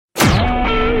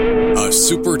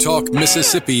SuperTalk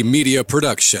Mississippi media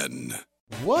production.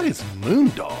 What is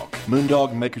Moondog?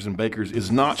 Moondog Makers and Bakers is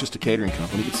not just a catering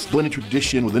company. It's blended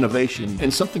tradition with innovation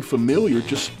and something familiar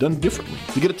just done differently.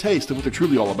 To get a taste of what they're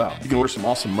truly all about, you can order some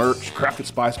awesome merch, crafted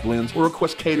spice blends, or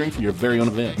request catering for your very own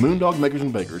event.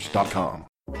 MoondogMakersandBakers.com.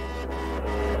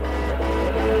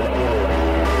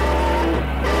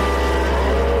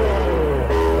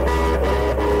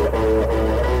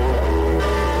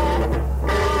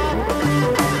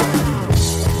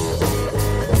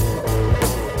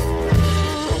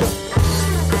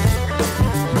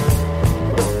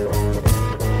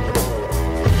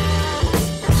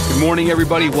 Good morning,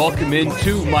 everybody. Welcome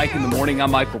into Mike in the Morning.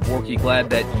 I'm Michael Borky.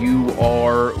 Glad that you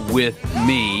are with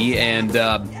me. And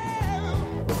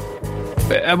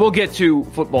we'll get to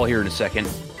football here in a second.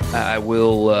 I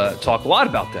will talk a lot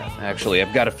about that, actually.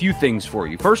 I've got a few things for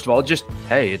you. First of all,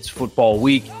 hey, it's football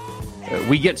week.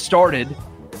 We get started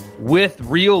with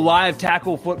real live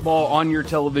tackle football on your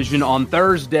television on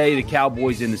Thursday. The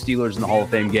Cowboys and the Steelers in the Hall of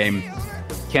Fame game.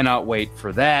 Cannot wait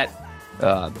for that.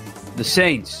 The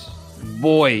Saints.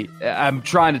 Boy, I'm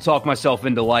trying to talk myself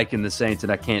into liking the Saints,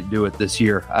 and I can't do it this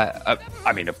year. I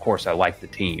mean, of course, I like the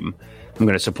team. I'm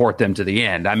going to support them to the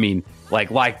end. I mean,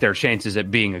 like their chances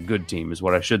at being a good team is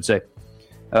what I should say.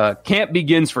 Camp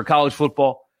begins for college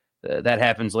football. That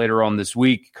happens later on this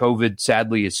week. COVID,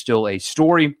 sadly, is still a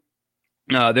story.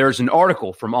 There's an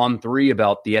article from On3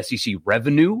 about the SEC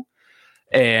revenue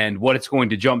and what it's going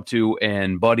to jump to,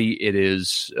 and, buddy, it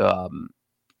is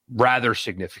rather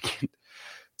significant.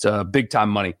 It's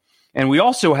big-time money. And we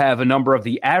also have a number of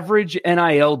the average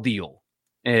NIL deal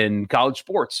in college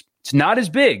sports. It's not as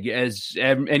big as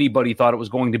anybody thought it was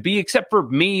going to be, except for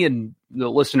me and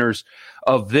the listeners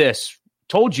of this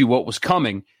told you what was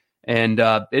coming, and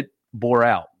it bore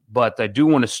out. But I do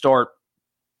want to start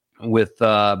with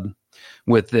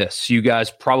this. You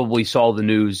guys probably saw the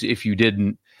news. If you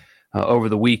didn't, over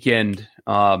the weekend,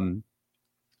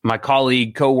 my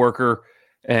colleague, coworker,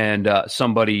 and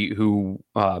somebody who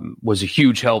was a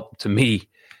huge help to me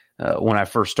when I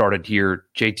first started here,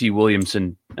 JT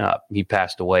Williamson, he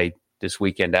passed away this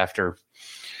weekend after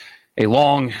a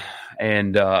long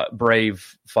and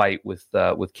brave fight with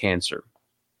cancer.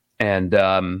 And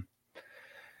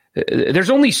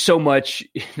there's only so much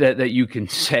that you can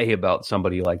say about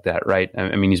somebody like that, right?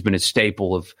 I mean, he's been a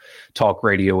staple of talk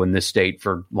radio in this state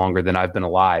for longer than I've been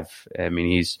alive. I mean,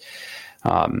 he's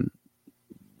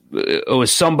it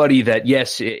was somebody that,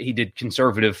 yes, he did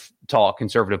conservative talk,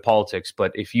 conservative politics,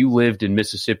 but if you lived in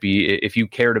Mississippi, if you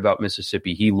cared about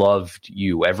Mississippi, he loved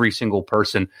you, every single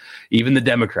person, even the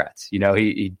Democrats. You know,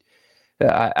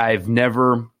 I've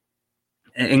never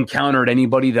encountered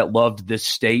anybody that loved this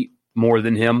state more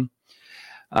than him.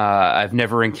 I've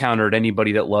never encountered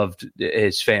anybody that loved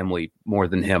his family more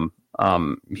than him.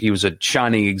 He was a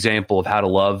shining example of how to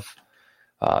love.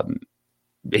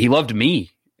 He loved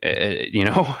me. He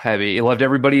loved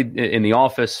everybody in the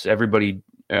office, everybody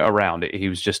around. He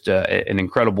was just an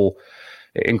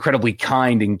incredibly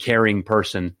kind and caring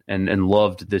person, and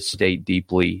loved this state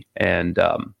deeply. And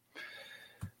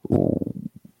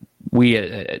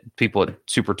we people at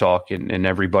Super Talk and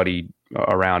everybody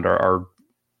around are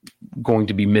going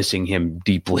to be missing him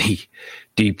deeply,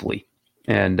 deeply.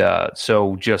 And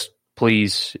so just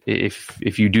please,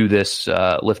 if you do this,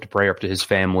 lift a prayer up to his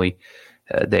family.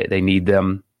 They need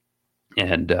them.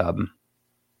 And,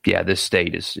 this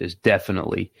state is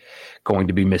definitely going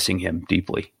to be missing him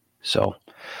deeply. So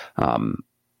I'm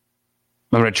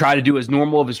going to try to do as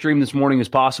normal of a stream this morning as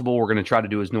possible. We're going to try to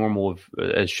do as normal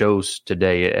as shows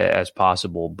today as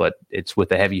possible, but it's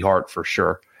with a heavy heart for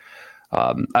sure.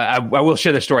 I will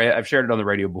share the story. I've shared it on the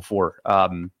radio before.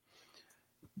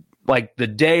 Like the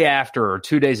day after or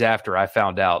 2 days after I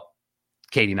found out,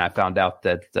 Katie and I found out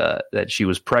that she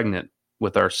was pregnant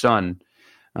with our son,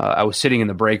 I was sitting in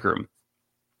the break room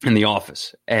in the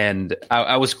office, and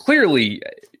I was clearly,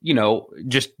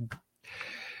 just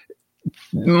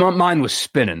my mind was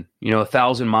spinning,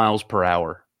 1,000 miles per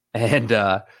hour. And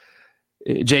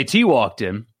JT walked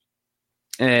in,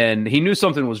 and he knew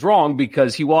something was wrong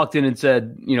because he walked in and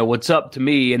said, "What's up?" to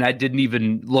me, and I didn't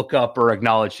even look up or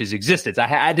acknowledge his existence.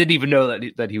 I didn't even know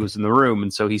that he was in the room,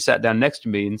 and so he sat down next to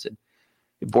me and said,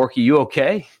 "Hey, Borky, you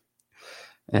okay?"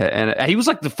 And he was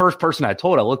like the first person I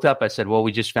told. I looked up, I said, "Well,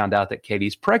 we just found out that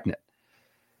Katie's pregnant."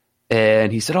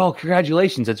 And he said, "Oh,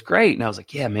 congratulations. That's great." And I was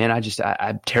like, "Yeah, man,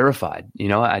 I'm terrified.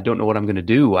 I don't know what I'm going to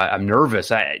do. I'm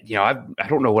nervous. I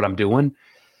don't know what I'm doing."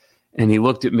 And he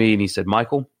looked at me and he said,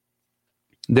 "Michael,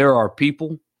 there are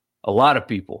people, a lot of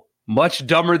people, much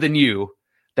dumber than you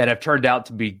that have turned out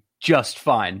to be just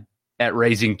fine at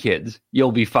raising kids.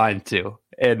 You'll be fine too."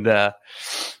 And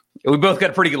we both got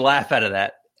a pretty good laugh out of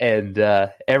that. And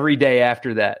every day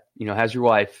after that, how's your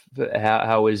wife?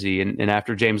 How is he? And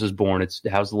after James was born, it's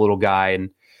how's the little guy? And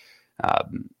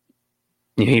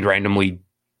he'd randomly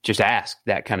just ask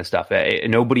that kind of stuff.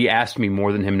 Nobody asked me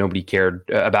more than him. Nobody cared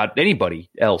about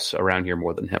anybody else around here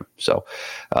more than him. So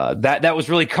that was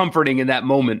really comforting in that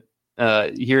moment.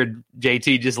 Hear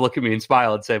JT just look at me and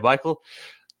smile and say, Michael,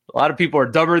 a lot of people are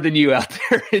dumber than you out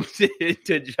there and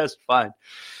did just fine.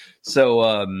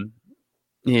 So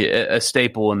a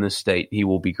staple in this state. He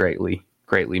will be greatly,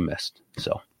 greatly missed.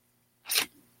 So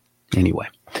anyway,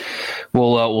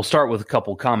 we'll start with a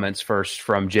couple comments first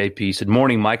from JP. He said,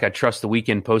 morning, Mike. I trust the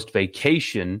weekend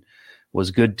post-vacation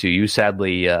was good to you.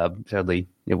 Sadly,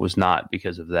 it was not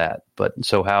because of that. But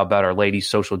so how about our ladies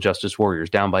social justice warriors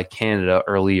down by Canada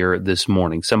earlier this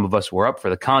morning? Some of us were up for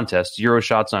the contest. 0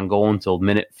 shots on goal until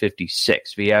minute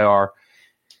 56. VAR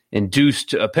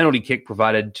induced a penalty kick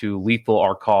provided to lethal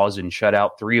our cause and shut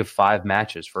out 3 of 5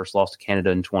 matches. First loss to Canada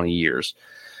in 20 years.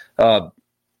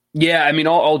 Yeah, I mean,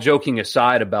 all joking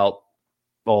aside about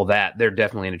all that, they're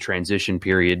definitely in a transition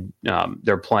period.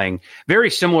 They're playing very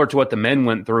similar to what the men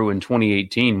went through in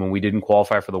 2018 when we didn't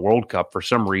qualify for the World Cup for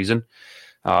some reason.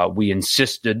 We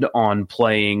insisted on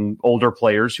playing older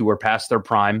players who were past their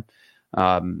prime,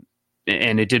 and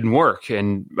it didn't work.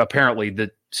 And apparently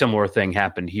the similar thing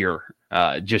happened here.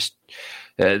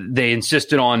 They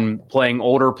insisted on playing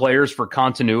older players for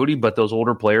continuity, but those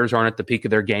older players aren't at the peak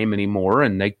of their game anymore,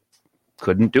 and they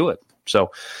couldn't do it.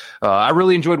 So I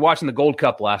really enjoyed watching the Gold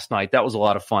Cup last night. That was a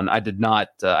lot of fun. I did not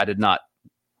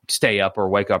stay up or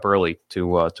wake up early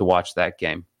to watch that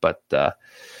game. But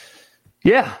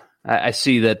yeah, I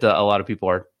see that a lot of people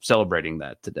are celebrating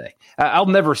that today. I'll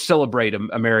never celebrate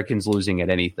Americans losing at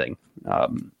anything.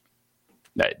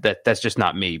 That's just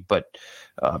not me. But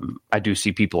I do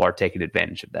see people are taking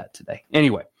advantage of that today.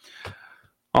 Anyway.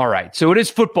 All right, so it is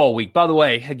football week. By the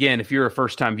way, again, if you're a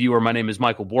first-time viewer, my name is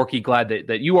Michael Borky. Glad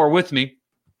that you are with me,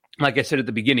 like I said at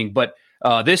the beginning. But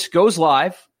this goes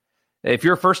live. If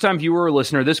you're a first-time viewer or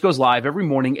listener, this goes live every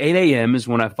morning. 8 a.m. is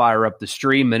when I fire up the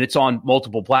stream, and it's on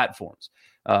multiple platforms.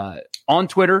 On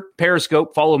Twitter,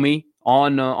 Periscope, follow me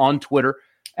on Twitter,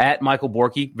 at Michael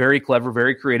Borky. Very clever,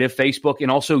 very creative. Facebook,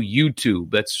 and also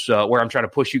YouTube. That's where I'm trying to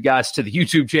push you guys to the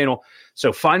YouTube channel.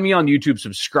 So find me on YouTube,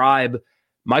 subscribe.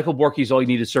 Michael Borky is all you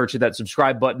need to search at that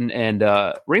subscribe button and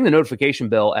ring the notification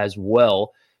bell as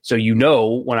well so you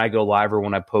know when I go live or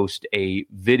when I post a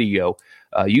video.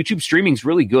 YouTube streaming is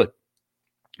really good.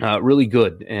 Really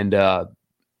good. And I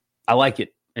like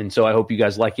it. And so I hope you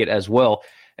guys like it as well.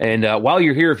 And while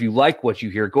you're here, if you like what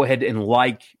you hear, go ahead and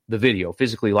like the video.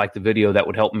 Physically like the video. That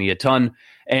would help me a ton.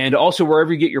 And also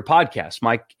wherever you get your podcasts,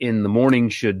 Mike in the Morning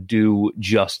should do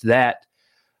just that.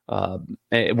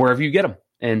 Wherever you get them.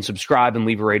 And subscribe and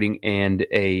leave a rating and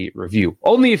a review.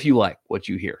 Only if you like what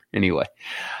you hear, anyway.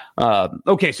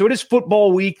 Okay, so it is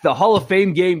football week. The Hall of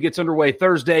Fame game gets underway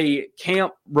Thursday.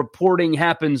 Camp reporting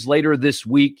happens later this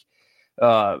week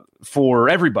for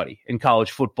everybody in college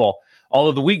football. All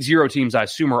of the Week 0 teams, I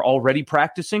assume, are already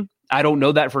practicing. I don't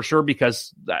know that for sure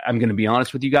because I'm going to be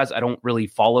honest with you guys. I don't really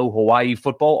follow Hawaii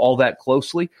football all that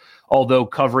closely, although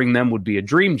covering them would be a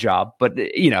dream job. But,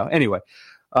 anyway.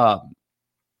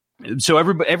 So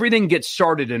everything gets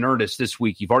started in earnest this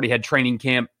week. You've already had training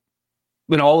camp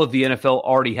and all of the NFL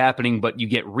already happening, but you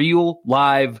get real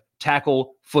live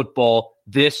tackle football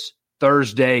this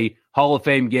Thursday. Hall of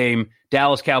Fame game,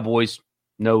 Dallas Cowboys.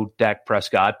 No Dak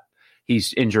Prescott.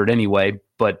 He's injured anyway,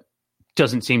 but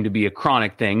doesn't seem to be a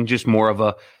chronic thing. Just more of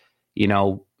a,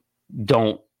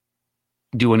 don't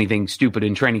do anything stupid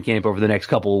in training camp over the next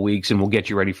couple of weeks and we'll get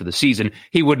you ready for the season.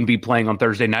 He wouldn't be playing on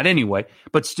Thursday night anyway,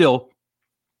 but still,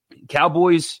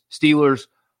 Cowboys, Steelers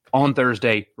on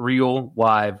Thursday, real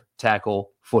live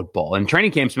tackle football. And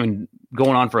training camp's been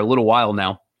going on for a little while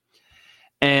now.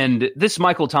 And this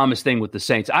Michael Thomas thing with the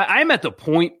Saints, I'm at the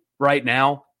point right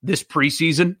now, this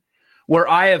preseason, where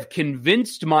I have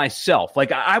convinced myself,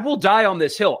 like I will die on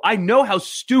this hill. I know how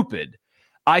stupid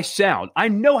I sound.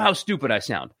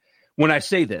 When I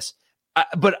say this.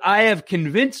 But I have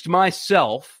convinced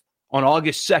myself on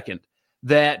August 2nd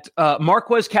that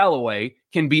Marquez Callaway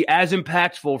can be as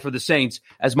impactful for the Saints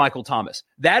as Michael Thomas.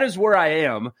 That is where I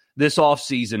am this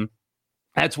offseason.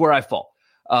 That's where I fall.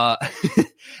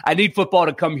 I need football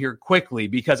to come here quickly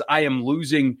because I am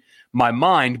losing my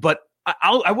mind. But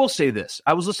I will say this.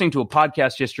 I was listening to a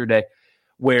podcast yesterday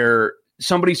where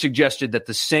somebody suggested that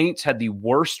the Saints had the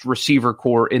worst receiver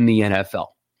core in the NFL.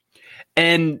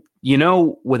 And,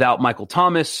 without Michael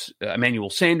Thomas, Emmanuel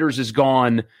Sanders is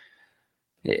gone.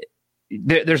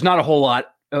 There's not a whole lot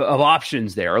of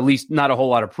options there, or at least not a whole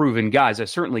lot of proven guys. I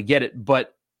certainly get it,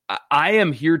 but I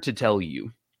am here to tell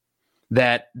you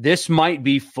that this might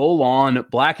be full-on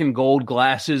black and gold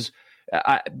glasses.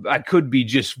 I could be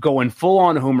just going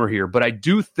full-on homer here, but I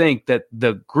do think that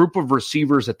the group of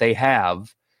receivers that they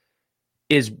have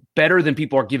is better than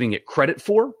people are giving it credit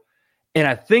for, and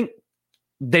I think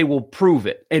they will prove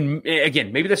it. And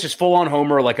again, maybe that's just full-on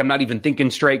homer, like I'm not even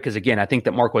thinking straight, because again, I think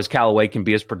that Marquez Callaway can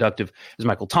be as productive as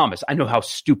Michael Thomas. I know how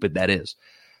stupid that is.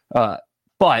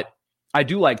 But I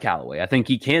do like Callaway. I think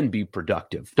he can be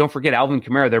productive. Don't forget Alvin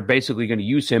Kamara, they're basically going to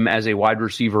use him as a wide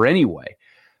receiver anyway.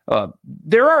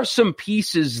 There are some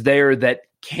pieces there that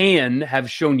can have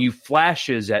shown you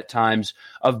flashes at times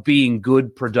of being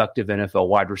good, productive NFL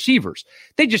wide receivers.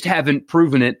 They just haven't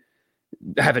proven it,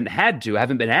 haven't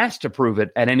been asked to prove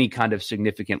it at any kind of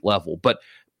significant level. But,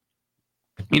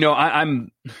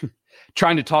 I'm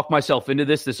trying to talk myself into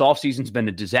this. This offseason's been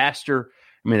a disaster.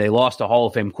 I mean, they lost a Hall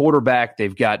of Fame quarterback.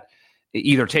 They've got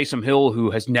either Taysom Hill,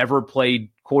 who has never played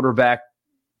quarterback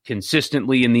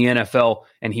consistently in the NFL,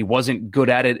 and he wasn't good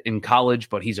at it in college,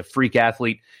 but he's a freak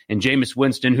athlete, and Jameis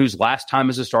Winston, whose last time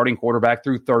as a starting quarterback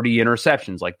threw 30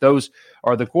 interceptions. Like, those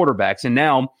are the quarterbacks. And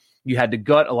now you had to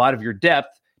gut a lot of your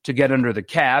depth to get under the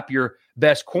cap. Your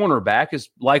best cornerback is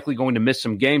likely going to miss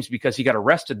some games because he got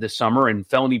arrested this summer in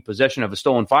felony possession of a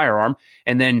stolen firearm.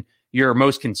 And then your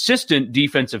most consistent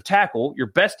defensive tackle, your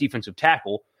best defensive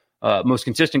tackle, most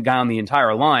consistent guy on the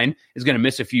entire line, is going to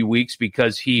miss a few weeks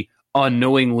because he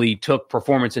unknowingly took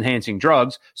performance-enhancing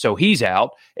drugs, so he's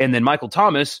out. And then Michael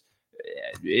Thomas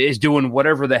is doing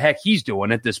whatever the heck he's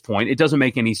doing at this point. It doesn't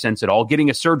make any sense at all. Getting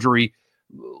a surgery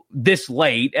this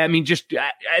late, I mean, just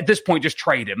at this point, just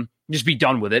trade him. Just be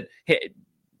done with it.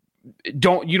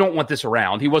 You don't want this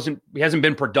around. He hasn't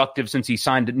been productive since he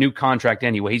signed a new contract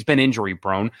anyway. He's been injury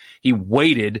prone. He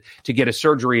waited to get a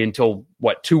surgery until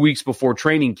 2 weeks before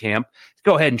training camp.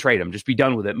 Go ahead and trade him. Just be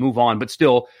done with it. Move on. But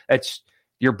still, that's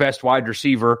your best wide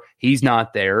receiver. He's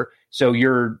not there. So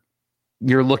you're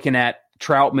looking at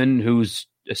Troutman, who's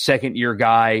a second-year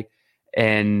guy,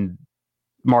 and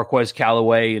Marquez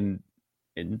Callaway and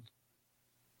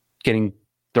getting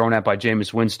thrown at by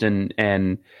Jameis Winston,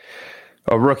 and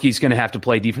a rookie's going to have to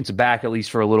play defensive back at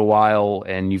least for a little while,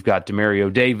 and you've got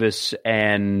Demario Davis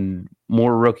and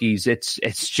more rookies. It's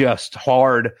just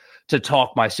hard to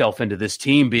talk myself into this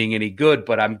team being any good,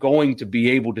 but I'm going to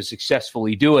be able to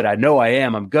successfully do it. I know I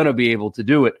am. I'm going to be able to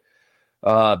do it.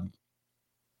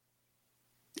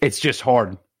 It's just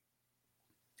hard.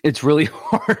 It's really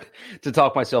hard to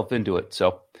talk myself into it.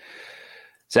 So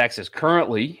Zach says,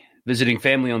 currently visiting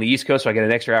family on the East Coast, so I get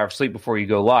an extra hour of sleep before you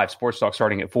go live. Sports Talk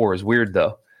starting at 4 is weird,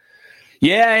 though.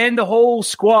 Yeah, and the whole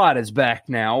squad is back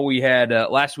now. We had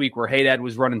last week where Haydad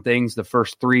was running things the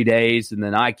first 3 days, and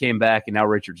then I came back, and now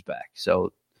Richard's back.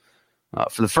 So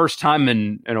for the first time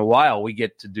in a while, we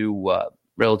get to do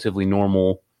relatively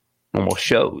normal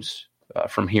shows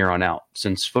from here on out.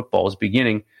 Since football is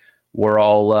beginning, we're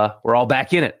all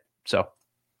back in it. So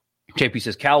JP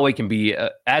says Callaway can be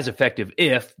as effective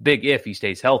if he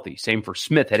stays healthy. Same for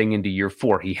Smith heading into year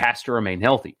 4. He has to remain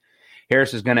healthy.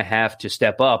 Harris is going to have to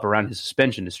step up around his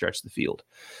suspension to stretch the field.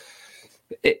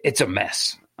 It's a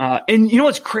mess. And you know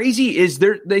what's crazy is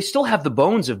they still have the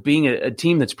bones of being a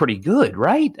team that's pretty good,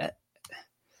 right?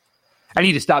 I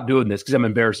need to stop doing this because I'm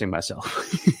embarrassing myself.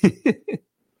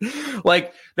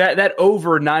 Like that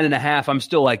over 9.5, I'm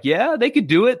still like, yeah, they could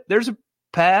do it. There's a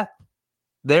path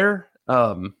there.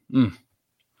 Not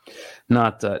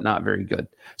very good.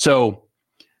 So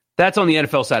that's on the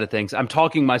NFL side of things. I'm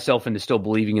talking myself into still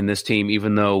believing in this team,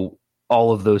 even though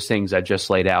all of those things I just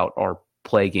laid out are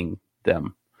plaguing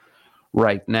them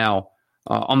right now.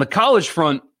 On the college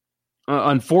front,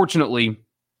 unfortunately,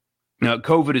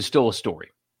 COVID is still a story.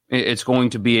 It's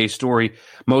going to be a story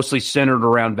mostly centered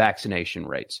around vaccination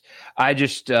rates. I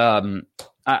just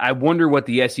I wonder what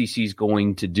the SEC is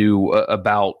going to do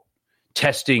about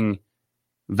testing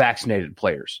vaccinated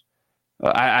players.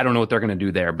 I don't know what they're going to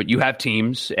do there, but you have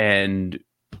teams, and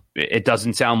it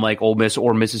doesn't sound like Ole Miss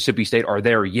or Mississippi State are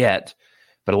there yet,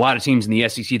 but a lot of teams in the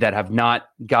SEC that have not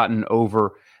gotten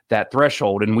over that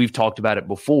threshold, and we've talked about it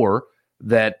before,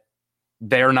 that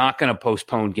they're not going to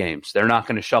postpone games. They're not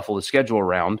going to shuffle the schedule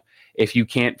around if you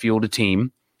can't field a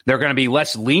team. They're going to be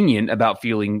less lenient about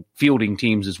fielding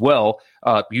teams as well.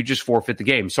 You just forfeit the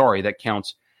game. Sorry, that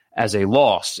counts as a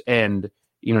loss. And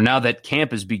now that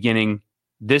camp is beginning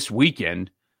this weekend,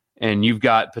 and you've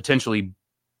got potentially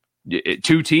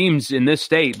 2 teams in this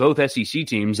state, both SEC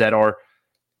teams, that are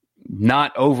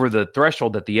not over the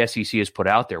threshold that the SEC has put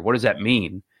out there. What does that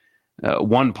mean?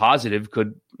 One positive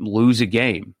could lose a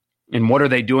game. And what are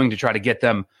they doing to try to get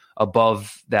them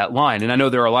above that line? And I know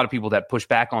there are a lot of people that push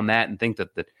back on that and think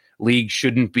that league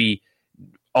shouldn't be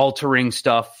altering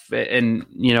stuff. And,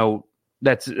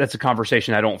 that's a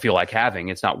conversation I don't feel like having.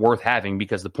 It's not worth having,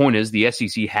 because the point is the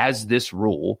SEC has this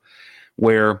rule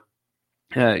where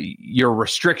your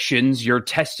restrictions, your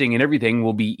testing and everything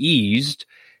will be eased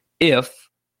if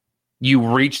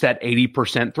you reach that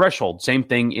 80% threshold. Same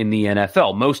thing in the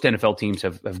NFL. Most NFL teams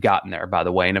have gotten there, by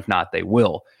the way, and if not, they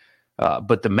will.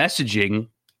 But the messaging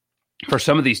for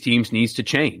some of these teams needs to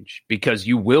change, because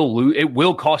you will lose. It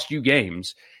will cost you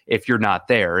games if you're not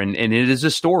there, and it is a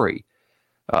story.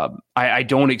 I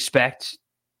don't expect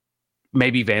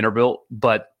maybe Vanderbilt,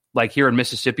 but like here in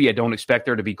Mississippi, I don't expect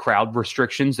there to be crowd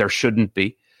restrictions. There shouldn't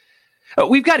be.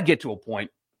 We've got to get to a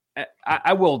point.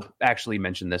 I will actually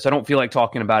mention this. I don't feel like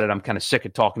talking about it. I'm kind of sick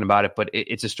of talking about it, but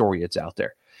it's a story that's out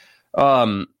there.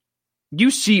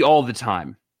 You see all the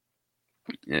time,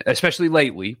 especially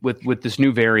lately with this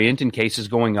new variant and cases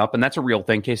going up, and that's a real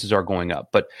thing. Cases are going up.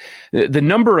 But the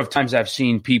number of times I've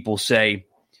seen people say,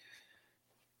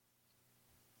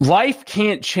 life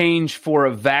can't change for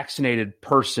a vaccinated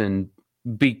person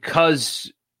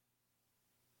because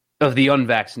of the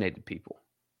unvaccinated people.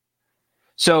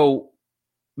 So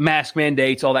mask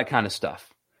mandates, all that kind of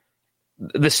stuff.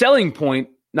 The selling point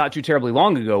not too terribly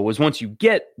long ago was once you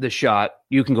get the shot,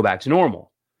 you can go back to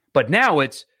normal. But now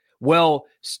it's, well,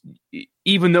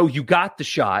 even though you got the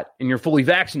shot and you're fully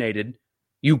vaccinated,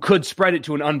 you could spread it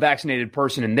to an unvaccinated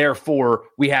person, and therefore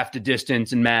we have to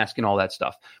distance and mask and all that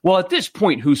stuff. Well, at this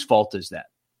point, whose fault is that?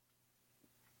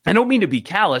 I don't mean to be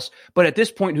callous, but at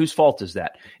this point, whose fault is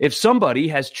that? If somebody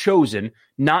has chosen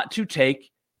not to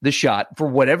take the shot for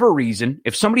whatever reason,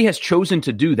 if somebody has chosen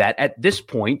to do that, at this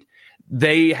point,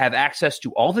 they have access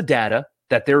to all the data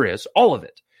that there is, all of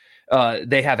it.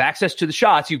 They have access to the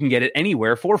shots. You can get it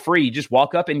anywhere for free. You just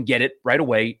walk up and get it right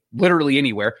away, literally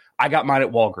anywhere. I got mine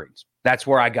at Walgreens. That's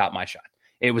where I got my shot.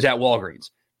 It was at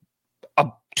Walgreens,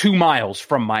 2 miles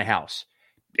from my house.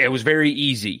 It was very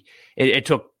easy. It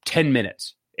took 10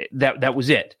 minutes. That was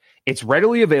it. It's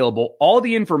readily available. All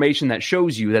the information that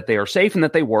shows you that they are safe and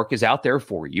that they work is out there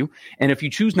for you. And if you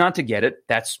choose not to get it,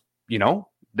 that's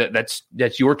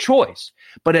your choice.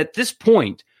 But at this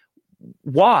point,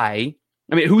 why?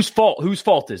 I mean, whose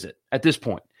fault is it at this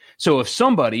point? So if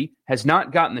somebody has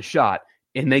not gotten the shot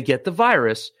and they get the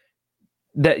virus,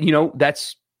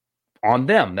 that's on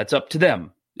them. That's up to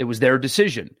them. It was their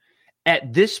decision.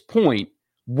 At this point,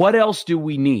 what else do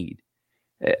we need?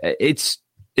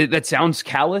 That sounds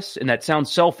callous and that sounds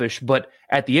selfish, but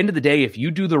at the end of the day, if you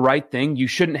do the right thing, you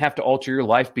shouldn't have to alter your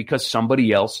life because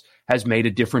somebody else has made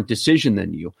a different decision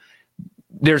than you.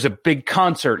 There's a big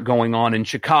concert going on in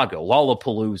Chicago,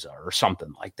 Lollapalooza or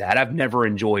something like that. I've never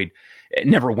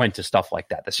went to stuff like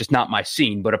that. That's just not my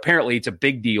scene, but apparently it's a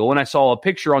big deal. And I saw a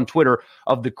picture on Twitter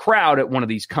of the crowd at one of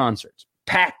these concerts,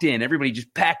 packed in, everybody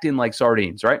just packed in like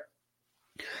sardines, right?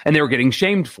 And they were getting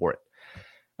shamed for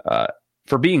it,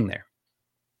 for being there.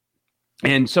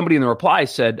 And somebody in the reply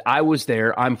said, I was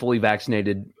there, I'm fully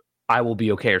vaccinated, I will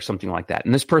be okay, or something like that.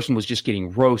 And this person was just getting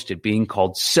roasted, being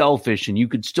called selfish, and you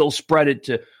could still spread it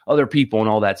to other people and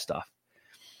all that stuff.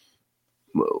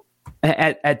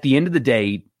 At the end of the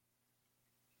day,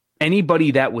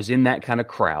 anybody that was in that kind of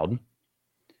crowd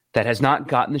that has not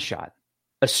gotten the shot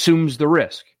assumes the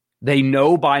risk. They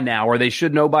know by now, or they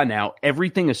should know by now,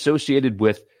 everything associated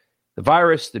with the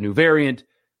virus, the new variant,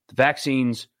 the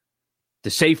vaccines, the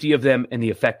safety of them, and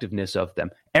the effectiveness of them.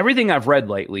 Everything I've read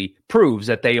lately proves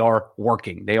that they are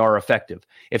working. They are effective.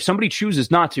 If somebody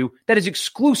chooses not to, that is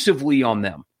exclusively on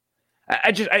them.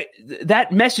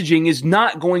 That messaging is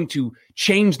not going to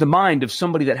change the mind of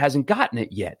somebody that hasn't gotten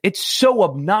it yet. It's so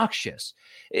obnoxious.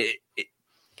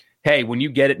 Hey, when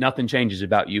you get it, nothing changes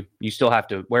about you. You still have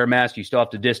to wear a mask. You still have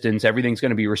to distance. Everything's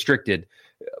going to be restricted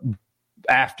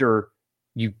after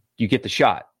you get the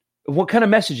shot. What kind of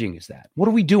messaging is that? What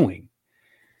are we doing?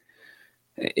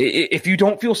 If you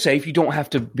don't feel safe, you don't have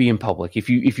to be in public. If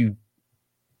you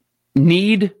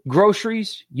need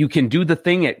groceries, you can do the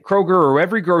thing at Kroger or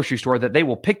every grocery store that they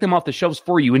will pick them off the shelves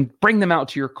for you and bring them out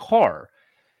to your car.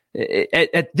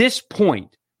 At this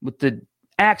point, with the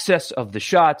access of the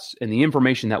shots and the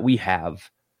information that we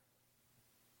have,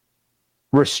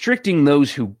 restricting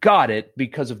those who got it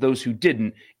because of those who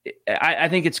didn't, I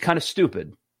think it's kind of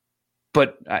stupid.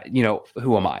 But,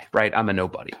 who am I, right? I'm a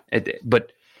nobody.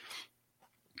 But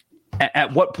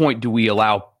at what point do we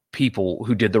allow people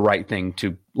who did the right thing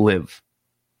to live?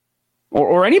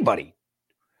 Or anybody?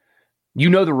 You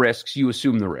know the risks. You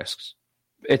assume the risks.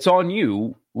 It's on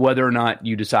you whether or not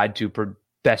you decide to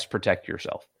best protect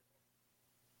yourself.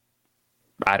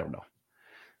 I don't know.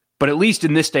 But at least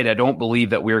in this state, I don't believe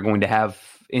that we're going to have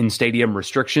in-stadium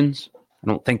restrictions. I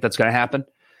don't think that's going to happen.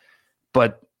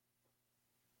 But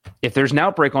if there's an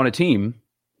outbreak on a team,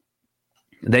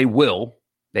 they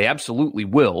absolutely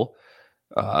will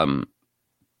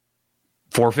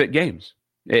forfeit games.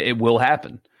 It will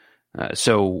happen.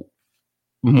 So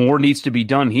more needs to be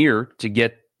done here to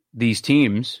get these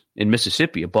teams in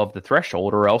Mississippi above the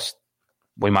threshold, or else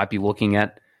we might be looking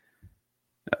at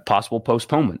possible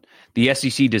postponement. The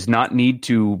SEC does not need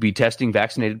to be testing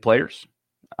vaccinated players.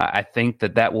 I think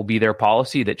that will be their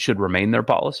policy. That should remain their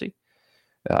policy.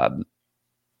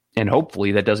 And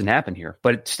hopefully that doesn't happen here.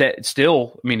 But it's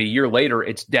still, I mean, a year later,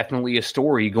 it's definitely a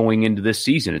story going into this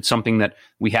season. It's something that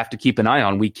we have to keep an eye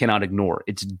on. We cannot ignore.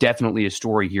 It's definitely a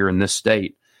story here in this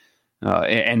state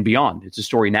and beyond. It's a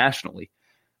story nationally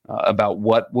about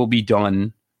what will be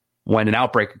done when an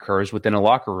outbreak occurs within a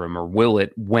locker room, or will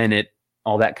it, when it,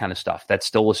 all that kind of stuff. That's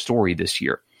still a story this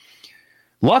year.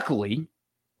 Luckily,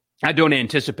 I don't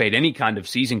anticipate any kind of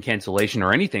season cancellation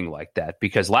or anything like that,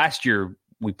 because last year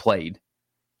we played,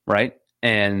 right?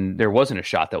 And there wasn't a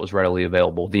shot that was readily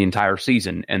available the entire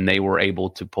season, and they were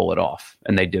able to pull it off,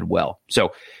 and they did well.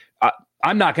 So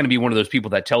I'm not going to be one of those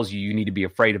people that tells you need to be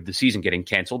afraid of the season getting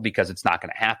canceled, because it's not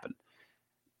going to happen.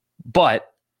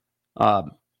 But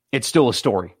it's still a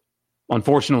story.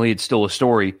 Unfortunately, it's still a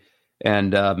story,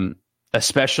 and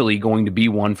especially going to be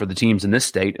one for the teams in this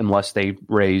state unless they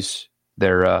raise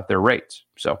their rates.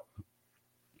 So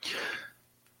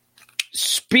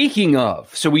speaking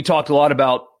of, so we talked a lot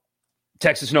about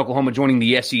Texas and Oklahoma joining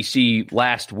the SEC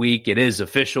last week. It is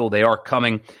official. They are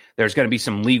coming. There's going to be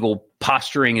some legal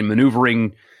posturing and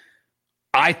maneuvering.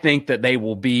 I think that they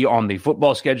will be on the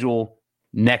football schedule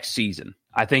next season.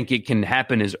 I think it can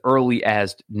happen as early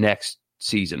as next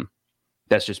season.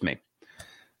 That's just me.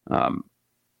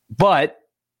 But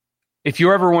if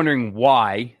you're ever wondering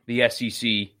why the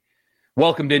SEC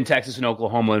welcomed in Texas and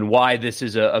Oklahoma and why this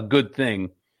is a good thing,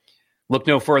 look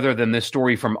no further than this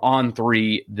story from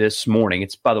On3 this morning.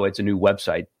 It's, by the way, it's a new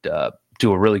website.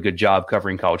 Do a really good job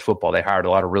covering college football. They hired a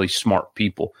lot of really smart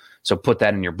people, so put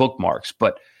that in your bookmarks.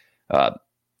 But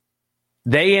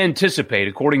they anticipate,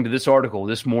 according to this article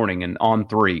this morning in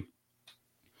On3,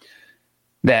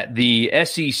 that the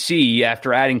SEC,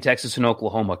 after adding Texas and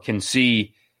Oklahoma, can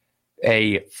see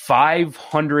a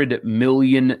 $500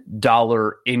 million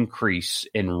increase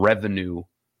in revenue,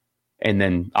 and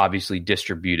then obviously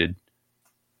distributed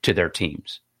to their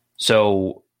teams.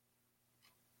 So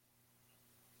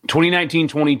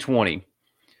 2019-2020,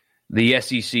 the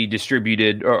SEC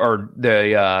distributed, or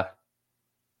the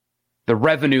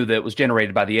revenue that was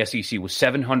generated by the SEC was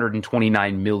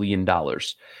 $729 million.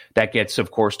 That gets,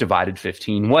 of course, divided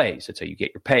 15 ways. That's how you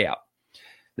get your payout.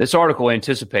 This article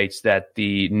anticipates that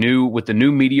with the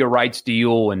new media rights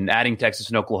deal and adding Texas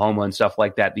and Oklahoma and stuff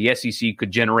like that, the SEC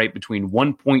could generate between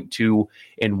 $1.2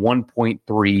 and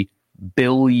 $1.3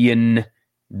 billion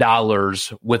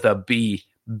with a B,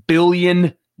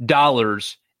 billion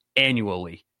dollars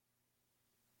annually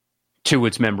to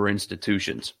its member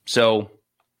institutions. So,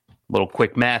 little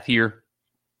quick math here.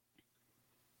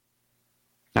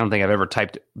 I don't think I've ever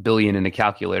typed billion in a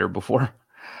calculator before.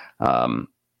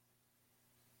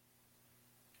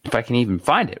 If I can even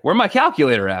find it. Where'd my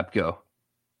calculator app go?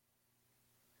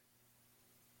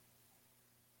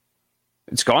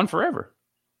 It's gone forever.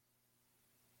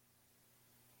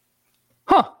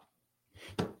 Huh.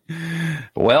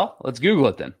 Well, let's Google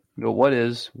it then. What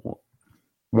is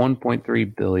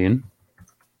 1.3 billion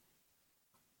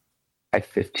by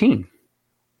 15?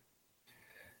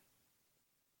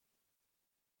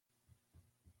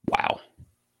 Wow.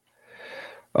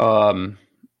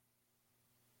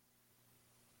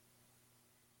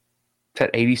 Is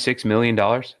that $86 million?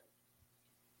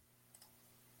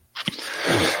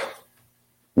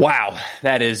 Wow.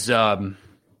 That is,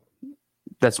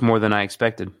 that's more than I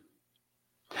expected.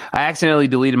 I accidentally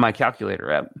deleted my calculator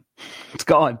app. It's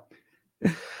gone.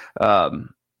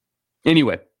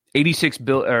 Anyway,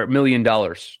 $86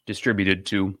 million distributed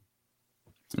to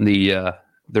the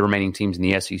remaining teams in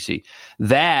the SEC.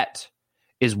 That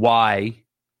is why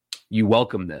you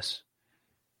welcome this.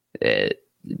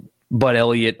 Bud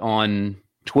Elliott on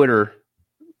Twitter,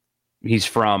 he's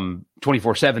from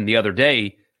 24/7 the other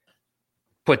day,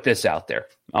 put this out there.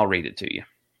 I'll read it to you.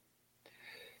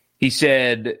 He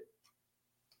said,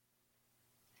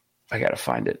 I got to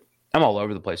find it. I'm all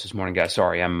over the place this morning, guys.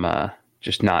 Sorry, I'm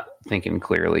just not thinking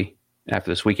clearly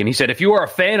after this weekend. He said, if you are a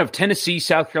fan of Tennessee,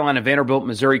 South Carolina, Vanderbilt,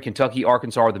 Missouri, Kentucky,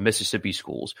 Arkansas, or the Mississippi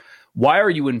schools, why are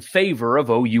you in favor of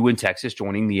OU and Texas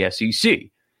joining the SEC?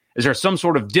 Is there some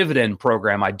sort of dividend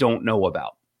program I don't know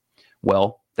about?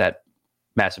 Well, that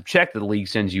massive check that the league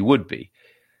sends you would be.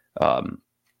 And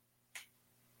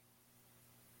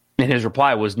his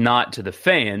reply was not to the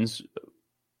fans,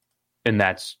 And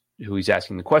that's who he's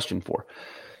asking the question for.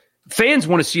 Fans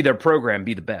want to see their program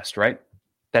be the best, right?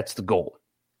 That's the goal,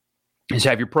 is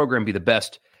have your program be the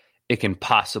best it can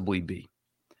possibly be.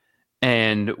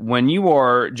 And when you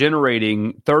are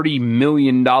generating $30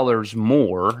 million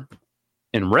more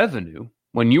in revenue,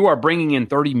 when you are bringing in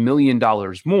 $30 million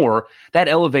more, that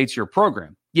elevates your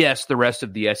program. Yes, the rest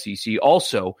of the SEC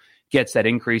also gets that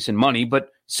increase in money, but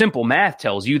simple math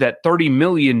tells you that $30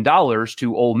 million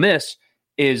to Ole Miss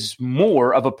is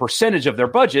more of a percentage of their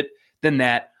budget than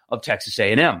that of Texas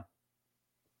A&M.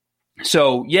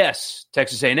 So yes,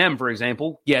 Texas A&M, for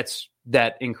example, gets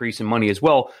that increase in money as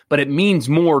well, but it means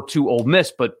more to Ole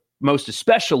Miss, but most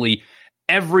especially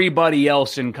everybody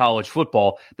else in college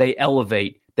football, they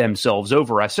elevate themselves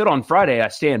over. I said on Friday, I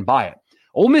stand by it.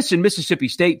 Ole Miss and Mississippi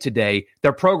State today,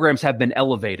 their programs have been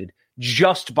elevated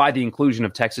just by the inclusion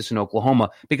of Texas and Oklahoma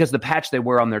because of the patch they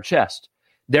wear on their chest.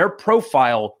 Their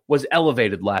profile was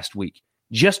elevated last week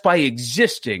just by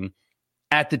existing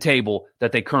at the table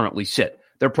that they currently sit.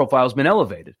 Their profile has been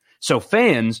elevated. So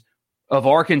fans of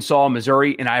Arkansas,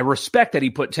 Missouri, and I respect that he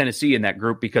put Tennessee in that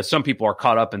group because some people are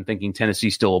caught up in thinking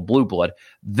Tennessee's still a blue blood.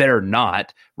 They're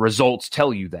not. Results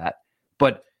tell you that.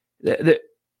 But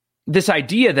this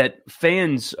idea that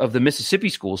fans of the Mississippi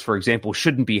schools, for example,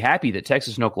 shouldn't be happy that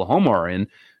Texas and Oklahoma are in,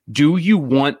 do you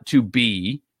want to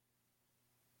be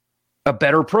a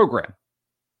better program?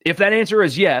 If that answer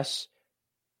is yes,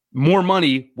 more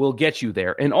money will get you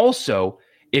there. And also,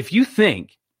 if you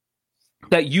think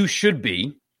that you should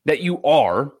be, that you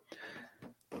are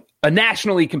a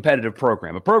nationally competitive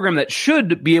program, a program that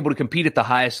should be able to compete at the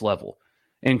highest level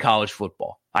in college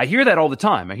football. I hear that all the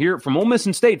time. I hear it from Ole Miss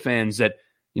and State fans that,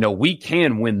 you know, we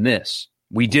can win this.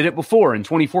 We did it before in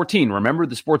 2014. Remember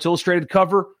the Sports Illustrated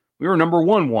cover? We were number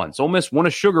one once. Ole Miss won a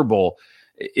Sugar Bowl.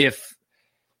 If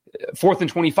 4th and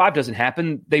 25 doesn't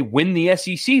happen, they win the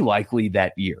SEC likely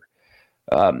that year.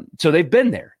 So they've been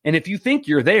there. And if you think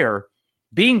you're there,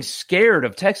 being scared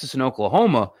of Texas and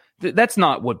Oklahoma, that's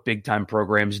not what big-time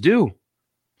programs do.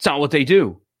 It's not what they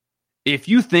do. If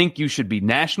you think you should be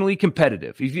nationally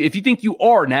competitive, if you think you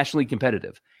are nationally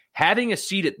competitive, having a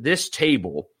seat at this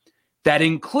table that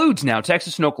includes now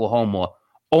Texas and Oklahoma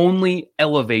only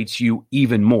elevates you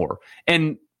even more.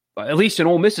 And at least in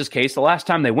Ole Miss's case, the last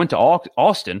time they went to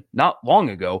Austin, not long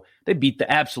ago, they beat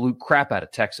the absolute crap out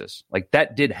of Texas. Like,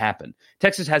 that did happen.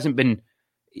 Texas hasn't been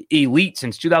elite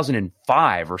since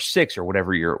 2005 or 6 or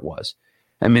whatever year it was.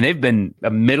 I mean, they've been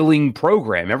a middling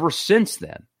program ever since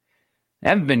then. They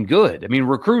haven't been good. I mean,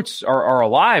 recruits are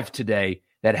alive today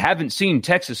that haven't seen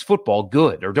Texas football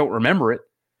good or don't remember it.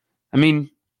 I mean,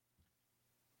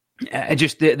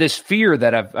 just this fear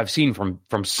that I've seen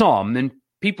from some and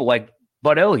people like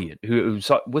Bud Elliott, who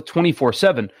saw with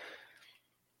 24/7.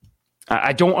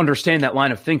 I don't understand that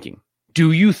line of thinking.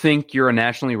 Do you think you're a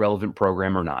nationally relevant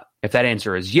program or not? If that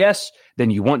answer is yes, then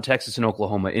you want Texas and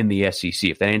Oklahoma in the SEC.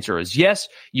 If that answer is yes,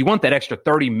 you want that extra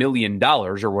 $30 million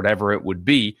or whatever it would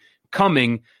be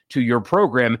coming to your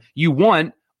program. You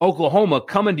want Oklahoma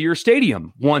coming to your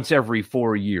stadium once every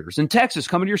 4 years and Texas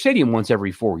coming to your stadium once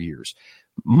every 4 years.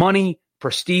 Money,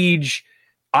 prestige,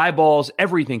 eyeballs,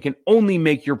 everything can only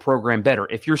make your program better.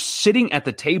 If you're sitting at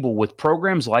the table with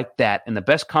programs like that in the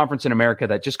best conference in America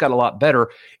that just got a lot better,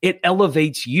 it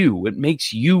elevates you. It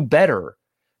makes you better,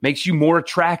 makes you more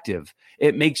attractive.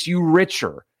 It makes you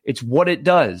richer. It's what it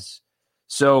does.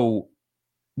 So,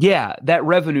 yeah, that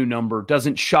revenue number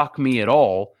doesn't shock me at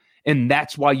all, and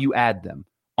that's why you add them.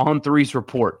 On3's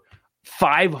report,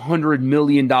 $500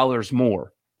 million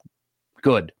more.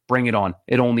 Good. Bring it on.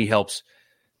 It only helps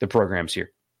the programs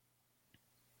here.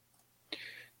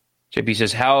 JP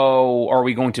says, how are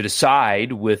we going to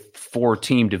decide with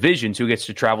 4-team divisions who gets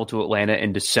to travel to Atlanta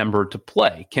in December to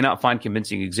play? Cannot find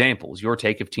convincing examples. Your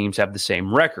take if teams have the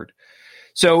same record.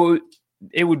 So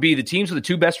it would be the teams with the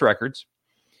 2 best records.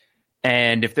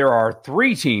 And if there are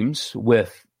 3 teams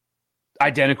with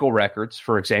identical records,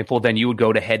 for example, then you would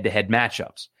go to head-to-head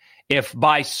matchups. If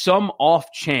by some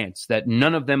off chance that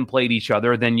none of them played each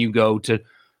other, then you go to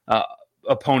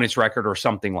opponent's record or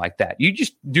something like that. You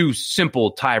just do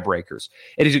simple tiebreakers.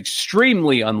 It is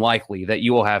extremely unlikely that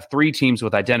you will have 3 teams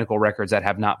with identical records that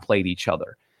have not played each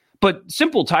other. But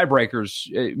simple tiebreakers,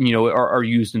 are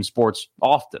used in sports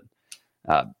often.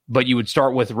 But you would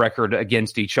start with record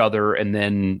against each other and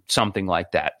then something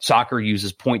like that. Soccer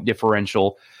uses point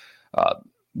differential,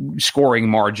 scoring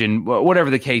margin,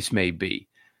 whatever the case may be.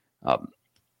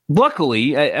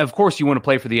 Luckily, of course, you want to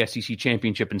play for the SEC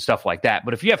championship and stuff like that.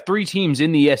 But if you have 3 teams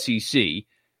in the SEC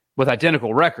with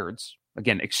identical records,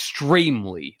 again,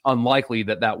 extremely unlikely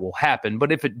that will happen.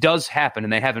 But if it does happen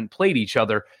and they haven't played each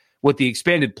other with the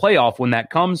expanded playoff, when that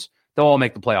comes, they'll all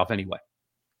make the playoff anyway.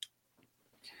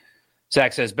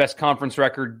 Zach says best conference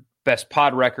record, best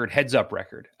pod record, heads up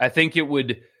record. I think it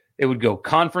would go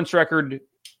conference record,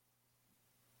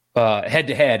 head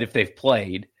to head if they've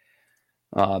played,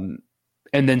 and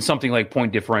then something like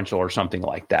point differential or something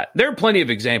like that. There are plenty of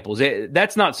examples.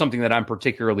 That's not something that I'm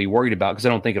particularly worried about because I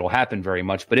don't think it'll happen very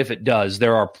much. But if it does,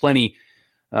 there are plenty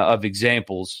of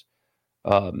examples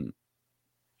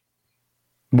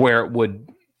where it would,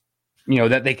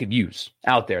 that they could use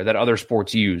out there, that other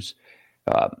sports use.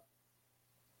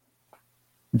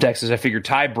 Dex says, I figure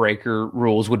tiebreaker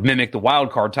rules would mimic the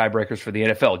wild card tiebreakers for the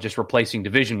NFL, just replacing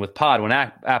division with pod when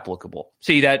applicable.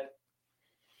 See, that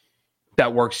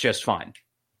works just fine.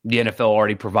 The NFL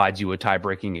already provides you a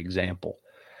tie-breaking example.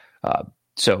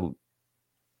 So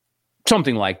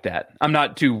something like that. I'm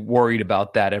not too worried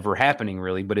about that ever happening,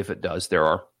 really, but if it does, there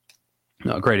are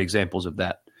great examples of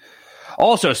that.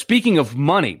 Also, speaking of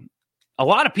money, a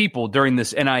lot of people during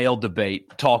this NIL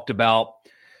debate talked about,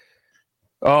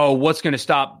 what's going to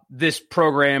stop this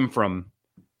program from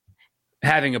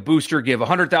having a booster give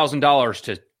 $100,000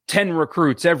 to 10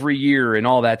 recruits every year and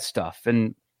all that stuff.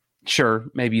 And sure,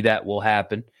 maybe that will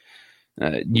happen.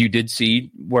 You did see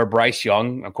where Bryce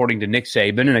Young, according to Nick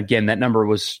Saban, and again, that number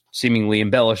was seemingly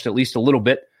embellished at least a little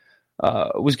bit,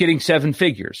 was getting 7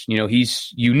 figures.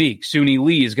 He's unique. Suni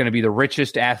Lee is going to be the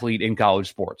richest athlete in college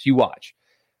sports. You watch.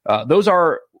 Those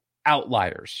are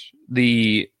outliers.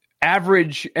 The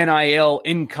average NIL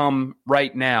income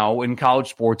right now in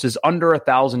college sports is under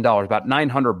 $1,000, about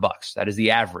 $900. That is the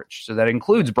average. So that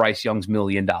includes Bryce Young's $1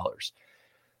 million.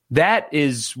 That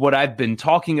is what I've been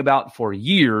talking about for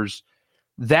years.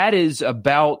 That is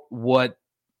about what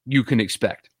you can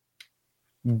expect.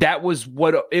 That was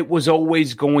what it was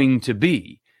always going to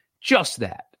be. Just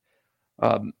that.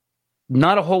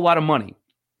 Not a whole lot of money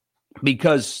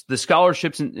because the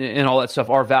scholarships and all that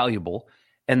stuff are valuable.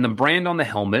 And the brand on the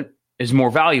helmet is more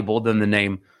valuable than the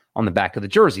name on the back of the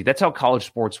jersey. That's how college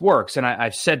sports works. And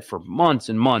I've said for months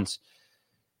and months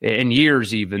and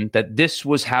years even that this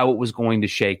was how it was going to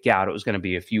shake out. It was going to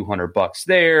be a few $100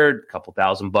 there, a couple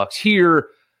 $1,000 here.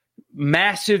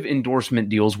 Massive endorsement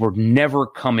deals were never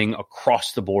coming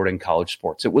across the board in college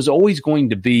sports. It was always going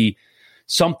to be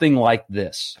something like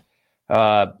this.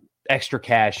 Extra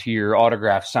cash here,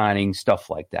 autograph signing, stuff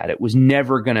like that. It was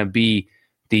never going to be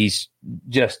these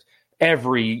just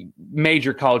every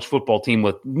major college football team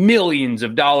with millions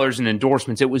of dollars in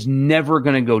endorsements. It was never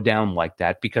going to go down like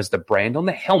that because the brand on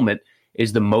the helmet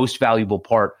is the most valuable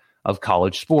part of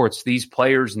college sports. These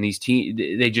players and these teams,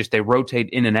 they rotate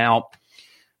in and out.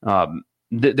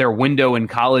 Their window in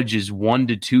college is 1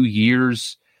 to 2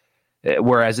 years.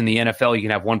 Whereas in the NFL, you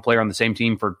can have one player on the same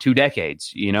team for 2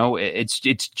 decades.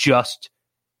 It's just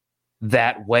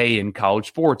that way in college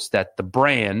sports that the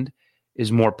brand is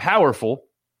more powerful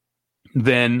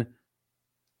than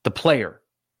the player.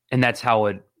 And that's how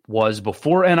it was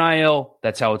before NIL.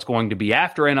 That's how it's going to be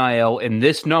after NIL. And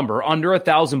this number, under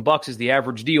 $1,000 is the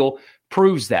average deal,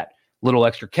 proves that. Little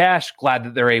extra cash, glad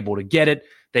that they're able to get it.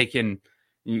 They can,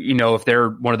 if they're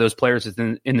one of those players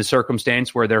that's in the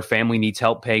circumstance where their family needs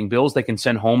help paying bills, they can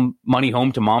send money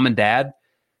home to mom and dad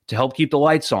to help keep the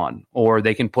lights on, or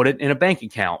they can put it in a bank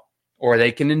account, or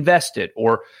they can invest it,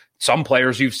 or some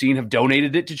players you've seen have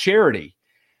donated it to charity.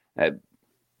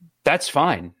 That's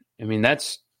fine. I mean,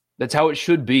 that's how it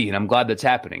should be, and I'm glad that's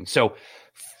happening. So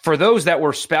for those that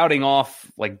were spouting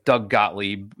off like Doug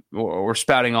Gottlieb or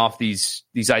spouting off these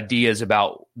ideas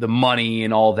about the money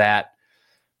and all that,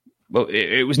 well,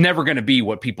 it was never going to be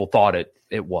what people thought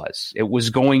it was. It was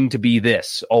going to be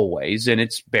this always, and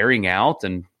it's bearing out,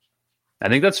 and I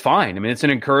think that's fine. I mean, it's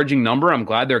an encouraging number. I'm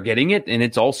glad they're getting it, and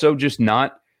it's also just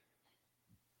not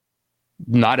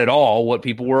at all what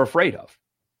people were afraid of.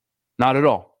 Not at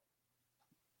all.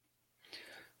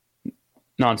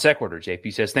 Non sequitur,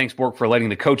 JP says, thanks, Bork, for letting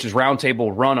the Coaches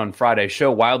Roundtable run on Friday's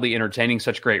show. Wildly entertaining,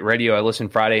 such great radio. I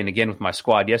listened Friday and again with my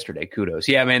squad yesterday. Kudos.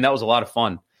 Yeah, man, that was a lot of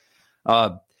fun.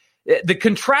 The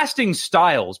contrasting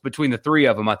styles between the three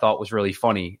of them I thought was really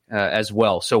funny as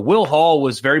well. So Will Hall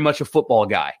was very much a football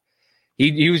guy.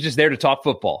 He was just there to talk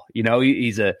football.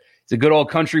 He's a good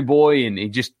old country boy, and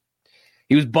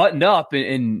he was buttoned up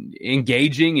and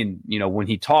engaging. And, when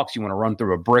he talks, you want to run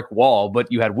through a brick wall.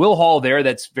 But you had Will Hall there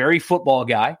that's very football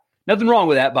guy. Nothing wrong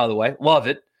with that, by the way. Love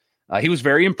it. He was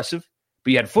very impressive.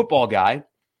 But you had football guy.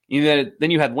 Then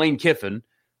you had Lane Kiffin,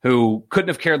 who couldn't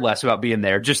have cared less about being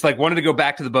there, just like wanted to go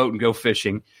back to the boat and go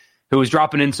fishing, who was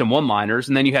dropping in some one-liners.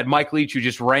 And then you had Mike Leach, who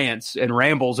just rants and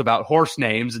rambles about horse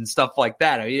names and stuff like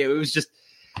that. I mean,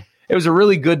 it was a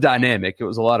really good dynamic. It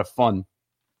was a lot of fun.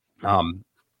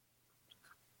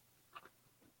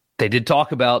 They did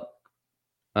talk about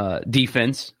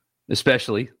defense,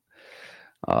 especially.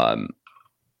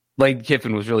 Lane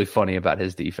Kiffin was really funny about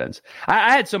his defense.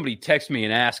 I had somebody text me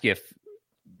and ask if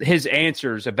his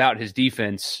answers about his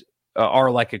defense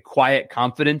are like a quiet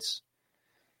confidence.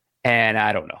 And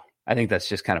I don't know. I think that's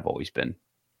just kind of always been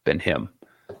him.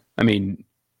 I mean,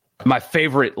 my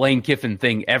favorite Lane Kiffin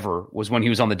thing ever was when he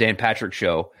was on the Dan Patrick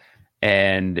Show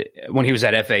and when he was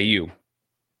at FAU.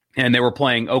 And they were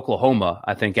playing Oklahoma,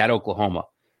 I think, at Oklahoma,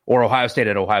 or Ohio State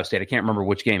at Ohio State. I can't remember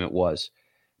which game it was.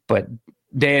 But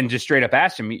Dan just straight up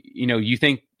asked him, you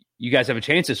think you guys have a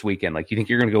chance this weekend? Like, you think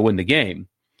you're going to go win the game?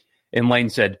 And Lane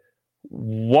said,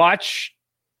 watch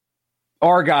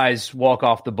our guys walk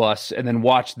off the bus and then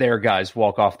watch their guys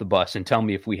walk off the bus and tell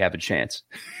me if we have a chance.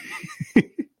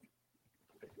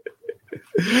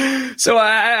 So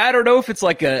I don't know if it's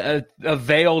like a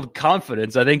veiled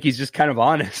confidence. I think he's just kind of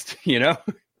honest,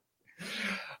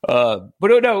 But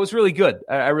no, it was really good.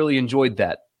 I really enjoyed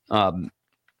that.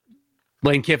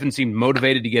 Lane Kiffin seemed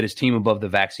motivated to get his team above the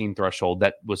vaccine threshold.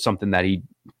 That was something that he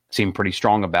seemed pretty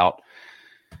strong about.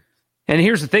 And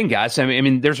here's the thing, guys. I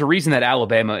mean, there's a reason that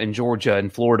Alabama and Georgia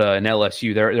and Florida and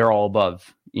LSU, they're all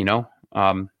above,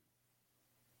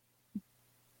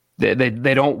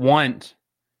 They don't want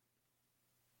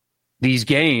these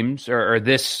games or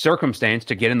this circumstance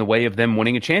to get in the way of them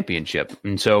winning a championship.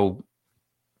 And so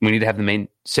we need to have the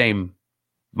same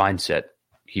mindset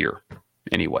here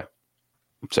anyway.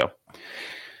 So,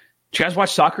 did you guys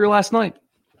watch soccer last night?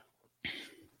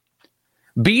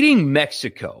 Beating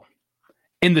Mexico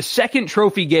in the second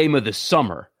trophy game of the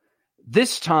summer,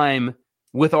 this time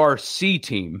with our C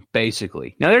team,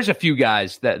 basically. Now, there's a few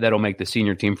guys that'll make the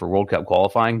senior team for World Cup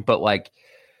qualifying, but like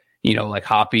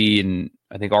Hoppy and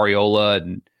I think Areola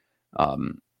and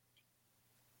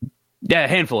a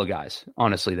handful of guys,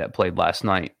 honestly, that played last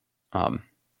night.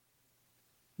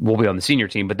 Will be on the senior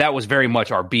team, but that was very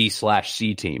much our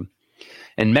B/C team.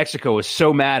 And Mexico was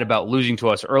so mad about losing to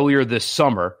us earlier this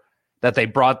summer that they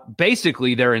brought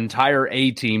basically their entire A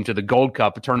team to the Gold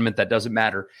Cup, a tournament that doesn't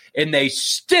matter, and they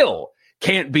still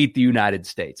can't beat the United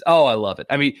States. Oh, I love it.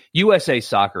 I mean, USA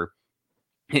Soccer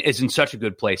is in such a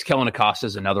good place. Kellen Acosta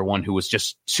is another one who was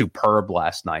just superb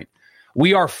last night.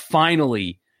 We are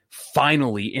finally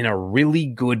in a really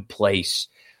good place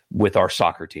with our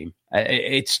soccer team.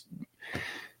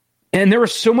 And there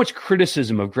was so much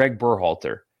criticism of Greg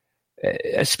Berhalter,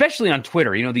 especially on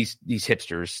Twitter. These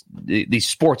hipsters, these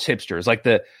sports hipsters, like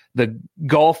the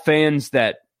golf fans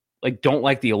that like don't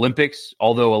like the Olympics,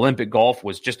 although Olympic golf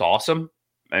was just awesome.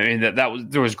 I mean,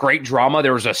 there was great drama.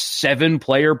 There was a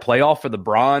 7-player playoff for the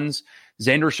bronze.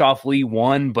 Xander Schauffele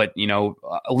won, but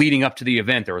leading up to the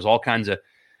event, there was all kinds of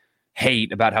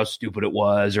hate about how stupid it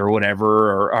was or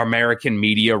whatever, or American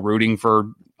media rooting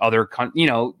for other,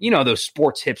 those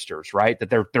sports hipsters, right? That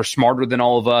they're smarter than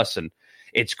all of us, and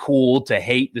it's cool to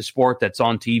hate the sport that's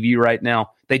on TV right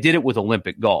now. They did it with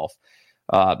Olympic golf.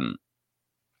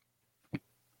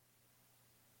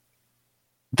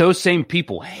 Those same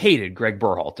people hated Greg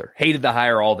Berhalter, hated the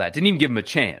hire, all that, didn't even give him a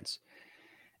chance.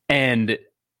 And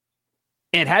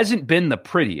it hasn't been the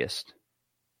prettiest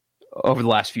over the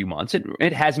last few months.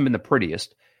 It hasn't been the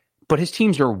prettiest, but his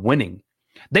teams are winning.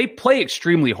 They play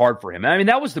extremely hard for him. I mean,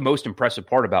 that was the most impressive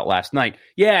part about last night.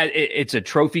 Yeah, it's a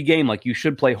trophy game, like you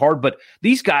should play hard, but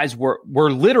these guys were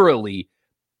literally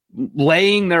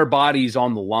laying their bodies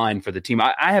on the line for the team.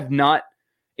 I have not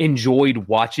enjoyed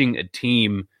watching a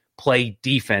team play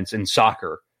defense in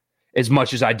soccer as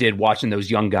much as I did watching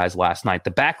those young guys last night. The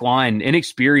back line,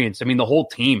 inexperienced. I mean, the whole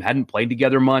team hadn't played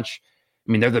together much.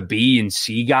 I mean, they're the B and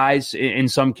C guys in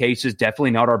some cases,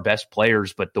 definitely not our best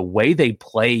players, but the way they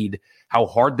played, how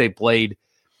hard they played,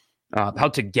 how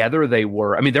together they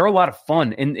were. I mean, they're a lot of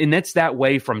fun. And that's that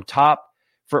way from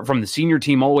the senior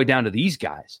team all the way down to these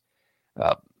guys.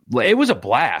 It was a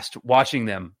blast watching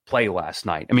them play last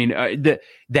night. I mean,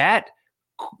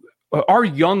 our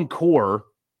young core,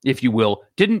 if you will,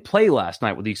 didn't play last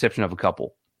night with the exception of a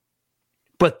couple.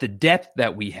 But the depth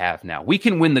that we have now, we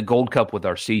can win the Gold Cup with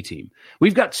our C team.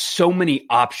 We've got so many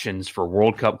options for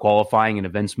World Cup qualifying and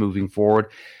events moving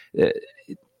forward.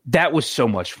 That was so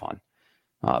much fun.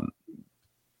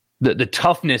 The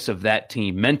toughness of that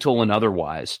team, mental and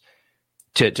otherwise,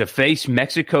 to face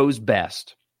Mexico's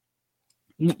best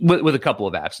with a couple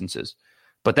of absences.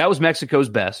 But that was Mexico's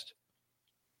best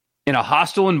in a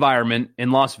hostile environment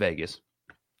in Las Vegas,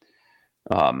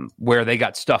 where they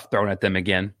got stuff thrown at them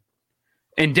again.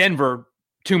 In Denver,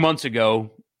 2 months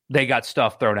ago, they got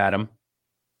stuff thrown at them.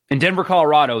 In Denver,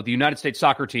 Colorado, the United States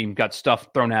soccer team got stuff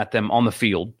thrown at them on the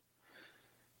field.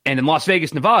 And in Las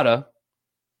Vegas, Nevada,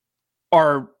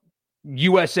 our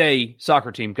USA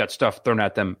soccer team got stuff thrown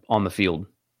at them on the field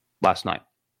last night.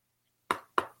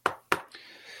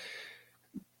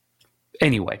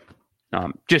 Anyway,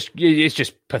 it's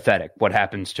just pathetic what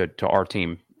happens to our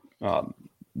team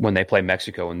when they play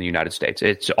Mexico in the United States.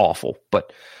 It's awful.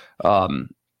 But in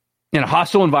a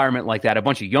hostile environment like that, a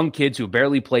bunch of young kids who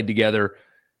barely played together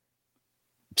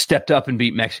stepped up and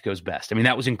beat Mexico's best. I mean,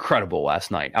 that was incredible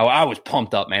last night. I was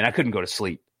pumped up, man. I couldn't go to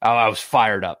sleep. I was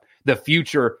fired up. The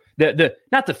future,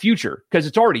 not the future, because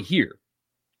it's already here.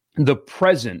 The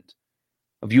present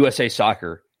of USA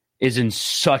Soccer is in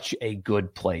such a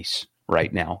good place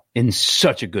right now, in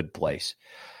such a good place.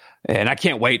 And I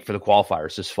can't wait for the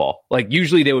qualifiers this fall. Like,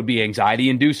 usually they would be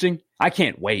anxiety-inducing. I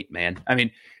can't wait, man. I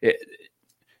mean,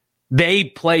 they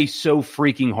play so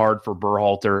freaking hard for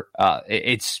Berhalter.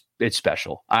 It's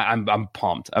special. I'm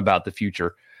pumped about the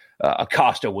future.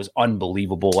 Acosta was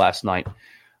unbelievable last night.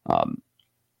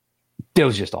 It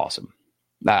was just awesome.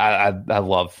 I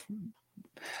love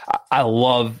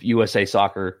USA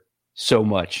Soccer so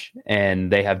much,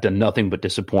 and they have done nothing but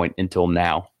disappoint until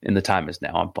now, and the time is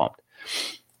now. I'm pumped.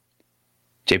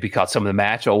 JP caught some of the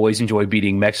match. Always enjoy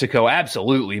beating Mexico.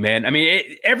 Absolutely, man. I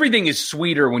mean, everything is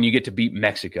sweeter when you get to beat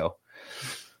Mexico.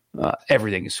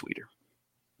 Everything is sweeter.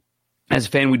 As a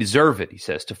fan, we deserve it, he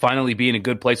says. To finally be in a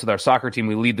good place with our soccer team,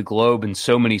 we lead the globe in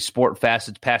so many sport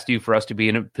facets past due for us to be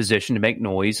in a position to make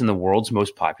noise in the world's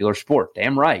most popular sport.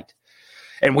 Damn right.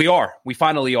 And we are. We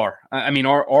finally are. I mean,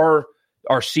 our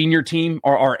senior team,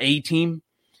 our A team,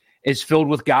 is filled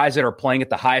with guys that are playing at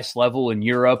the highest level in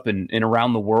Europe and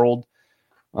around the world.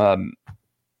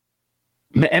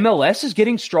 MLS is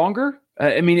getting stronger.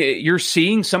 I mean, you're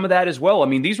seeing some of that as well. I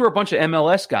mean, these were a bunch of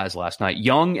MLS guys last night,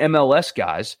 young MLS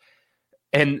guys.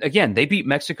 And again, they beat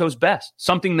Mexico's best,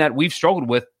 something that we've struggled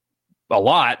with a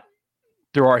lot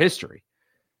through our history.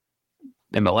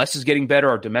 MLS is getting better.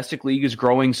 Our domestic league is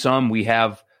growing some. We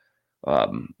have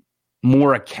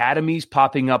more academies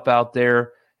popping up out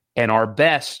there, and our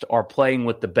best are playing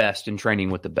with the best and training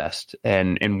with the best.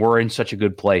 And we're in such a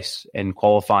good place and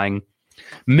qualifying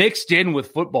mixed in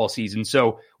with football season.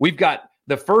 So we've got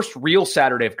the first real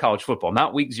Saturday of college football,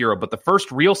 not week 0, but the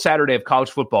first real Saturday of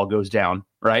college football goes down,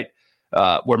 right?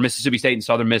 Where Mississippi State and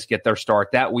Southern Miss get their start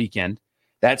that weekend,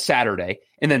 that Saturday.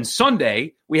 And then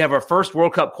Sunday, we have our first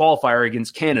World Cup qualifier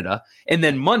against Canada. And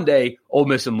then Monday, Ole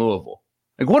Miss and Louisville.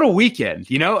 Like, what a weekend,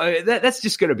 you know? That's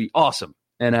just going to be awesome.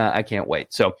 And I can't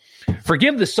wait. So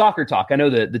forgive the soccer talk. I know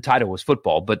the title was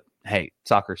football, but hey,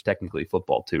 soccer is technically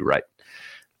football too, right?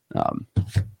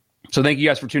 So thank you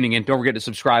guys for tuning in. Don't forget to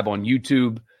subscribe on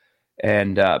YouTube.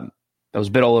 And I was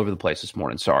a bit all over the place this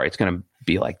morning. Sorry. It's going to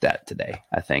be like that today,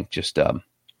 I think. Just a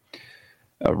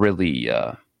really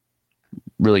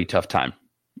tough time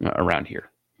around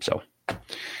here. So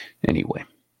anyway,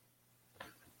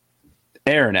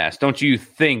 Aaron asked, don't you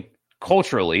think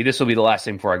culturally, this will be the last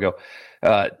thing before I go,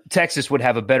 Texas would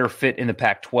have a better fit in the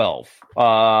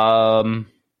Pac-12?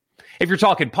 If you're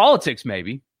talking politics,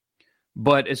 maybe.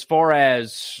 But as far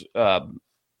as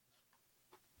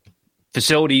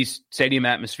facilities, stadium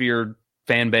atmosphere,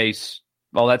 fan base,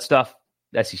 all that stuff,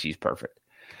 SEC is perfect.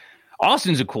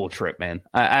 Austin's a cool trip, man.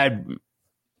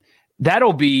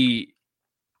 That'll be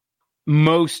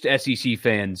most SEC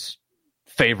fans'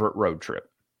 favorite road trip.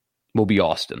 Will be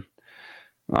Austin.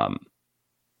 There's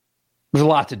a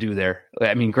lot to do there.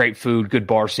 I mean, great food, good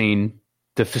bar scene.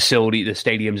 The facility, the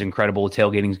stadium's incredible. The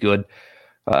tailgating's good.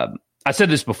 I said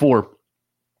this before.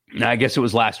 I guess it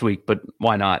was last week, but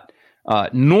why not?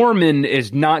 Norman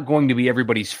is not going to be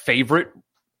everybody's favorite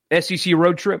SEC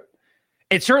road trip.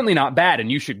 It's certainly not bad, and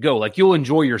you should go. Like, you'll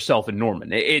enjoy yourself in Norman.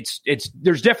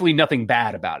 There's definitely nothing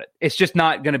bad about it. It's just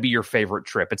not going to be your favorite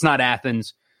trip. It's not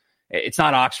Athens. It's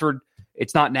not Oxford.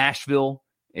 It's not Nashville.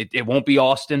 It won't be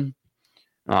Austin.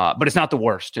 But it's not the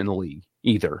worst in the league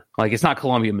either. Like, it's not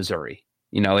Columbia, Missouri.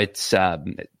 You know, it's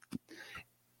fine.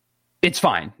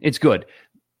 It's good.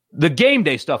 The game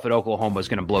day stuff at Oklahoma is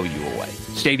going to blow you away.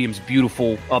 Stadium's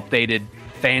beautiful, updated.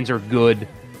 Fans are good.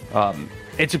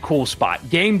 It's a cool spot.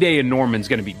 Game day in Norman's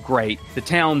going to be great. The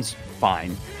town's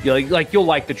fine. You'll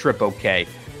like the trip okay.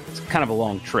 It's kind of a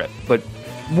long trip, but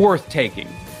worth taking.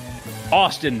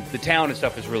 Austin, the town and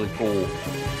stuff is really cool.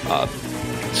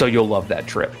 So you'll love that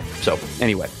trip. So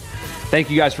anyway, thank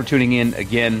you guys for tuning in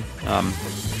again.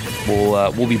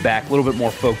 We'll be back a little bit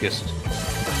more focused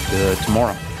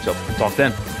tomorrow. So we'll talk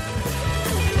then.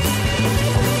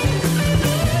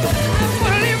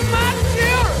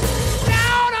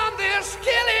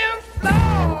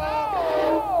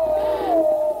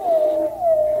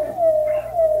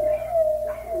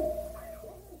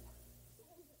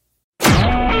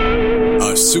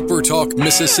 SuperTalk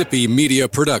Mississippi Media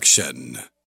Production.